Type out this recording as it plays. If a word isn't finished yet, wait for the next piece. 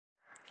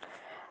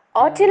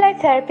Autilite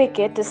Therapy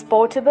Kit is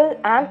portable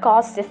and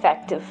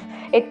cost-effective.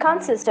 It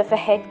consists of a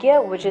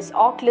headgear which is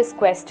Oculus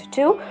Quest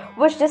 2,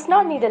 which does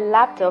not need a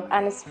laptop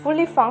and is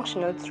fully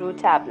functional through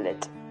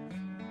tablet.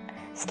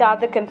 Start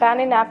the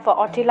companion app for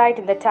Autilite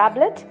in the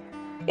tablet.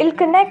 It'll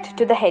connect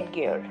to the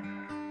headgear.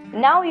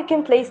 Now you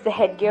can place the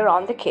headgear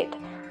on the kit.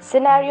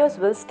 Scenarios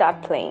will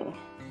start playing.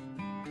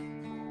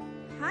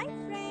 Hi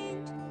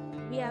friend,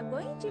 we are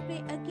going to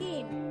play a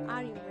game.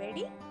 Are you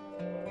ready?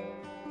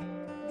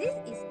 This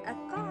is a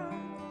car.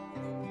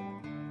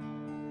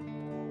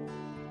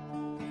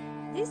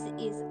 This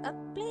is a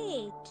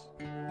plate.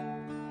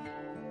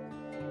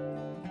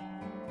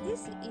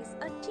 This is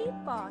a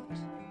teapot.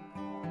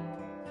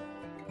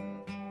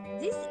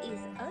 This is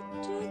a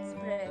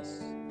toothbrush.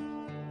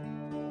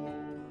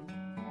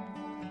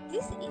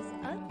 This is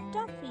a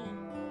toffee.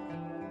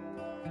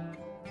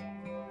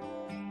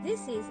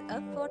 This is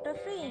a photo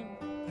frame.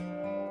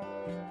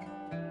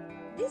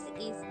 This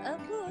is a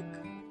book.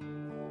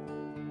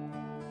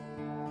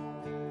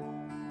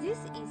 This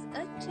is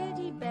a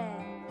teddy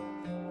bear.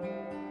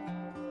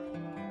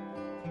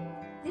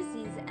 This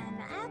is an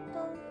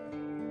apple.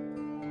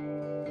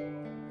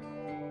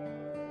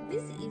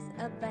 This is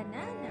a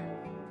banana.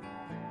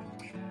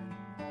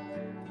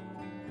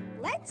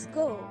 Let's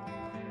go.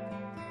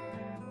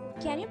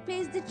 Can you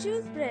place the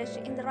toothbrush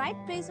in the right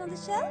place on the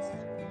shelf?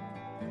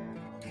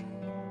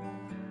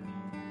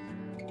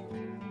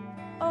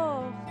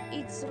 Oh,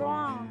 it's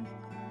wrong.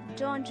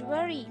 Don't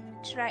worry,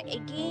 try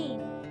again.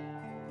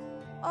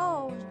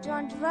 Oh,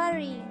 don't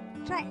worry,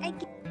 try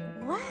again.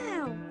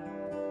 Wow!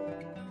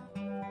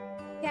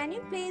 Can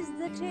you place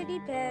the teddy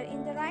bear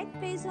in the right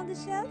place on the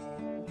shelf?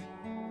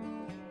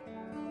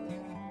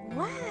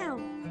 Wow!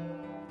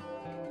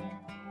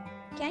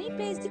 Can you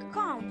place the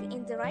comb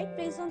in the right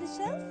place on the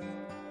shelf?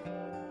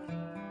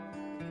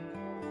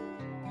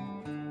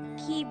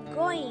 Keep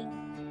going.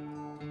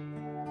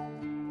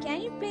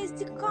 Can you place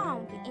the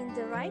comb in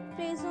the right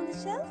place on the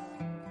shelf?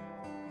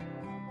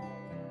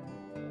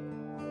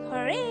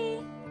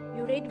 Hooray!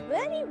 You did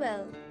very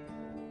well.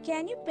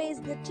 Can you place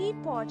the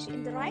teapot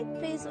in the right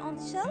place on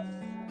the shelf?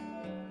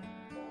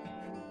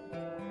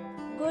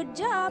 Good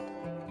job!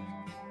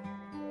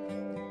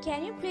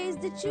 Can you place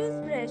the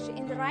toothbrush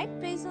in the right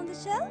place on the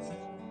shelf?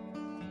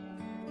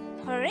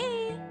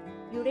 Hooray!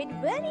 You did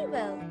very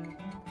well.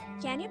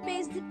 Can you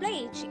place the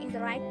plate in the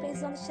right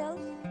place on the shelf?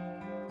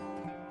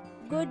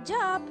 Good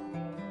job!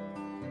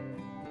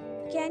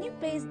 Can you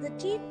place the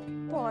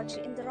teapot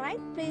in the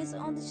right place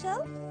on the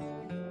shelf?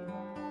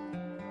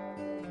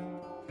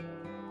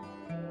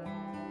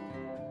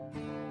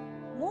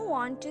 Move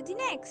on to the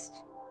next.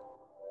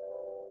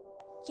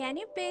 Can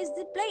you place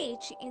the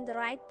plate in the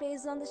right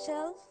place on the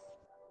shelf?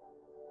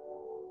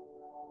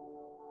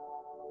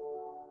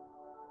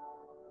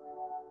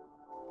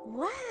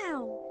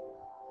 Wow!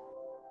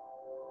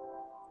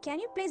 Can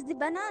you place the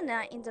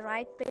banana in the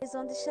right place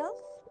on the shelf?